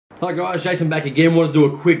Hi guys, Jason back again. Want to do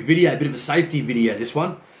a quick video, a bit of a safety video, this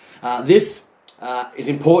one. This is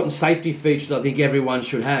important safety feature that I think everyone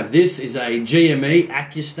should have. This is a GME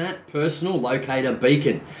Accustat personal locator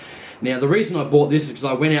beacon. Now the reason I bought this is because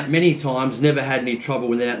I went out many times, never had any trouble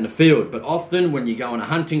when they're out in the field. But often when you go on a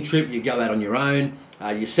hunting trip, you go out on your own,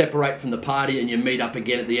 you separate from the party and you meet up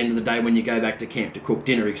again at the end of the day when you go back to camp to cook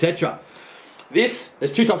dinner, etc.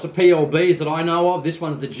 There's two types of PLBs that I know of. This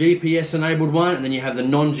one's the GPS enabled one, and then you have the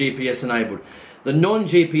non-GPS enabled. The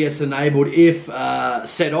non-GPS enabled, if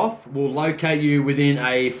set off, will locate you within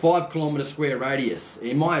a 5 kilometre square radius.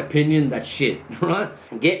 In my opinion, that's shit, right?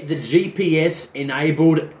 Get the GPS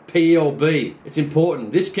enabled PLB. It's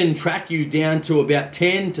important. This can track you down to about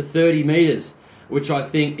 10 to 30 metres, which I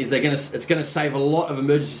think is it's going to save a lot of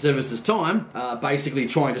emergency services time, basically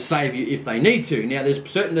trying to save you if they need to. Now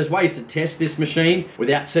there's ways to test this machine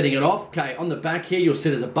without setting it off. Okay, on the back here you'll see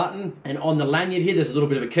there's a button, and on the lanyard here there's a little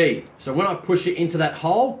bit of a key. So when I push it into that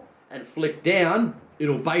hole and flick down,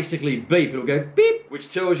 it'll basically beep. It'll go beep,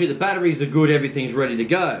 which tells you the batteries are good, everything's ready to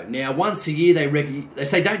go. Now, once a year, they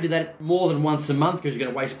say don't do that more than once a month because you're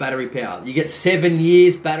going to waste battery power. You get 7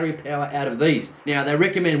 years battery power out of these. Now, they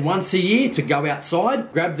recommend once a year to go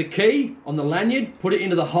outside, grab the key on the lanyard, put it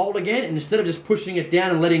into the hole again, and instead of just pushing it down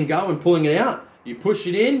and letting go and pulling it out, you push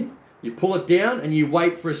it in, you pull it down, and you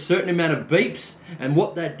wait for a certain amount of beeps. And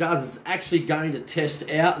what that does is actually going to test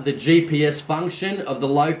out the GPS function of the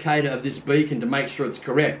locator of this beacon to make sure it's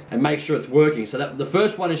correct and make sure it's working. So the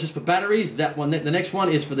first one is just for batteries. The next one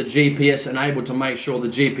is for the GPS enabled to make sure the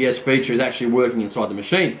GPS feature is actually working inside the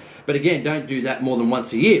machine. But again, don't do that more than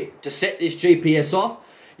once a year. To set this GPS off,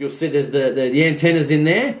 you'll see there's the antennas in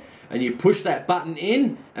there. And you push that button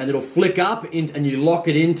in and it'll flick up and you lock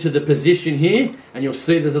it into the position here, and you'll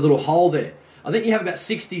see there's a little hole there. I think you have about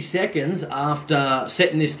 60 seconds after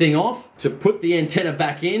setting this thing off to put the antenna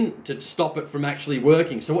back in to stop it from actually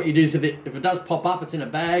working. So what you do is if it does pop up, it's in a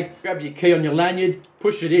bag, grab your key on your lanyard,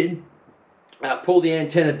 push it in, pull the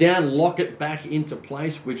antenna down, lock it back into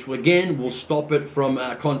place, which again will stop it from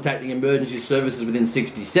contacting emergency services within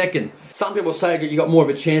 60 seconds. Some people say you got more of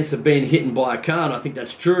a chance of being hit by a car, and I think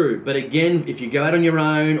that's true. But again, if you go out on your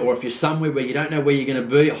own, or if you're somewhere where you don't know where you're going to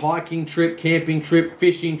be, hiking trip, camping trip,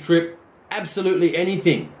 fishing trip, absolutely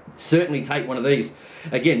anything, certainly take one of these.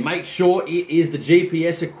 Again, make sure it is the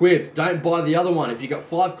GPS equipped. Don't buy the other one. If you've got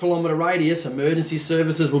 5 kilometre radius, emergency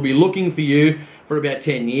services will be looking for you for about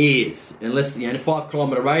 10 years. Unless, 5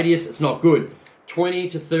 kilometre radius, it's not good. 20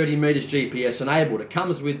 to 30 metres GPS enabled. It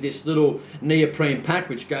comes with this little neoprene pack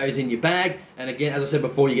which goes in your bag, and again, as I said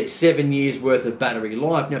before, you get 7 years worth of battery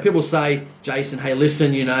life. Now people say, Jason, hey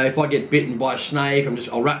listen, if I get bitten by a snake,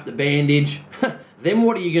 I'll wrap the bandage. Then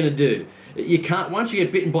what are you going to do? You can't, once you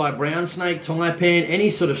get bitten by a brown snake, taipan, any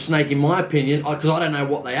sort of snake in my opinion, because I don't know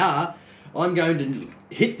what they are, I'm going to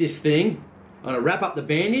hit this thing, I'm going to wrap up the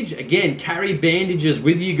bandage. Again, carry bandages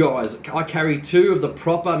with you guys. I carry 2 of the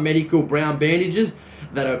proper medical brown bandages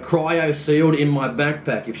that are cryo sealed in my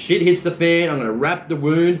backpack. If shit hits the fan, I'm going to wrap the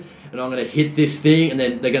wound and I'm going to hit this thing, and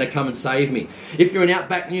then they're going to come and save me. If you're in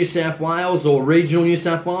outback New South Wales or regional New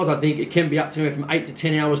South Wales, I think it can be up to anywhere from 8 to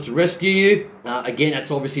 10 hours to rescue you. Again,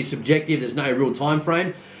 that's obviously subjective. There's no real time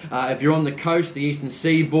frame. If you're on the coast, the eastern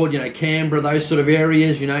seaboard, Canberra, those sort of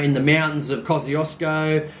areas, in the mountains of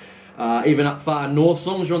Kosciuszko, even up far north, as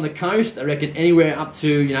long as you're on the coast, I reckon anywhere up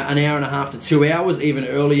to an hour and a half to 2 hours, even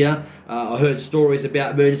earlier. I heard stories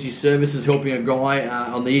about emergency services helping a guy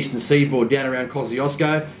on the eastern seaboard down around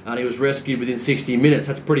Kosciuszko, and he was rescued within 60 minutes.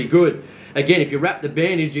 That's pretty good. Again, if you wrap the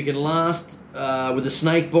bandage, you can last with a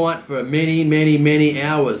snake bite for many, many, many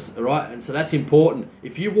hours, all right? And so that's important.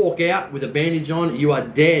 If you walk out with a bandage on, you are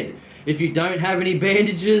dead. If you don't have any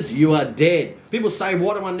bandages, you are dead. People say,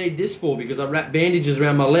 what do I need this for? Because I wrap bandages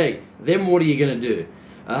around my leg. Then what are you going to do?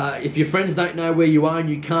 If your friends don't know where you are and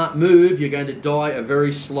you can't move, you're going to die a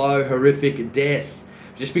very slow, horrific death.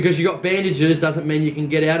 Just because you got bandages doesn't mean you can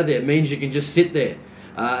get out of there. It means you can just sit there.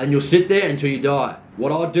 And you'll sit there until you die.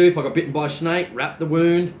 What I'd do if I got bitten by a snake, wrap the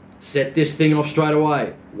wound, set this thing off straight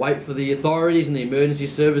away. Wait for the authorities and the emergency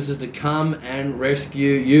services to come and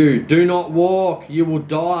rescue you. Do not walk. You will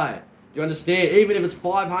die. Do you understand? Even if it's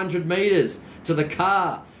 500 metres to the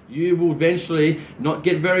car, you will eventually not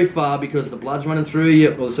get very far because the blood's running through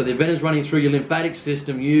you, so the venom's running through your lymphatic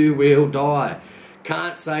system. You will die.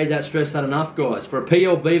 Can't say that, stress that enough, guys. For a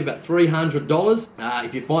PLB of about $300,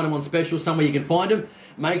 if you find them on special somewhere you can find them,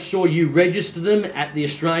 make sure you register them at the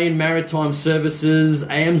Australian Maritime Services,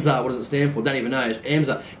 AMSA. What does it stand for? Don't even know. It's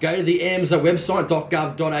AMSA. Go to the AMSA website,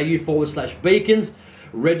 .gov.au/beacons.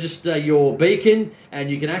 register your beacon, and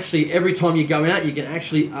you can actually, every time you go out, you can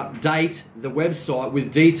actually update the website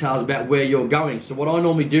with details about where you're going. So what I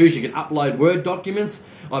normally do is you can upload Word documents.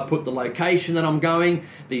 I put the location that I'm going,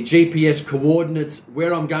 the GPS coordinates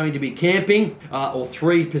where I'm going to be camping, or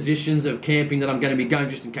 3 positions of camping that I'm going to be going,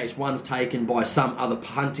 just in case one's taken by some other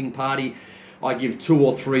hunting party. I give 2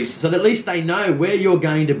 or 3, so that at least they know where you're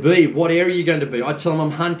going to be, what area you're going to be. I tell them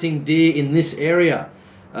I'm hunting deer in this area,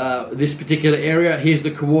 this particular area. Here's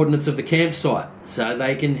the coordinates of the campsite, so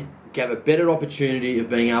they can have a better opportunity of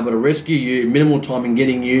being able to rescue you, minimal time in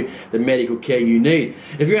getting you the medical care you need.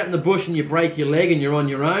 If you're out in the bush and you break your leg and you're on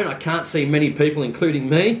your own, I can't see many people, including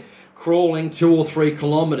me, crawling 2 or 3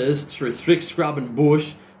 kilometres through thick scrub and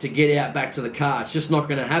bush to get out back to the car. It's just not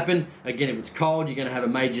going to happen. Again, if it's cold, you're going to have a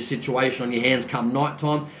major situation on your hands come night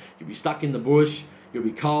time. You'll be stuck in the bush, you'll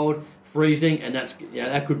be cold, freezing, and that's,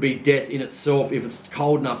 that could be death in itself if it's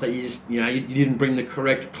cold enough that you just, you didn't bring the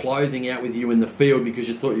correct clothing out with you in the field because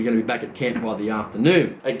you thought you were going to be back at camp by the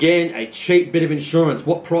afternoon. Again, a cheap bit of insurance.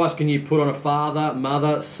 What price can you put on a father,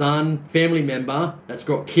 mother, son, family member that's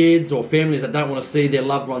got kids or families that don't want to see their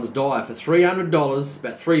loved ones die? For $300,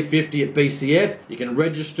 about $350 at BCF, you can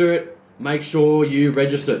register it. Make sure you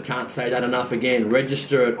register it. Can't say that enough again.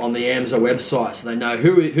 Register it on the AMSA website so they know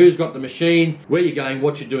who's got the machine, where you're going,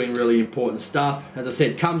 what you're doing, really important stuff. As I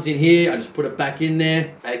said, comes in here. I just put it back in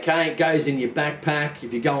there. Okay, it goes in your backpack.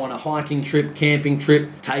 If you go on a hiking trip, camping trip,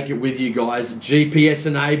 take it with you, guys. GPS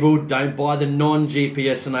enabled. Don't buy the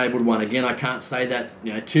non-GPS enabled one. Again, I can't say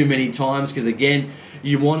that too many times because, again,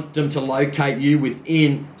 you want them to locate you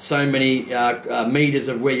within so many meters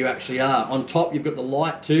of where you actually are. On top, you've got the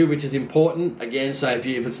light too, which is important. Again, so if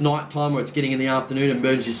it's night time or it's getting in the afternoon,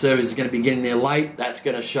 emergency service is going to be getting there late. That's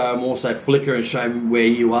going to show them also flicker and show them where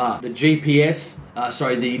you are. The GPS,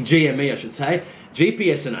 the GME, I should say,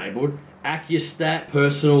 GPS enabled, Accustat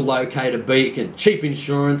personal locator beacon. Cheap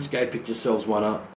insurance. Go pick yourselves one up.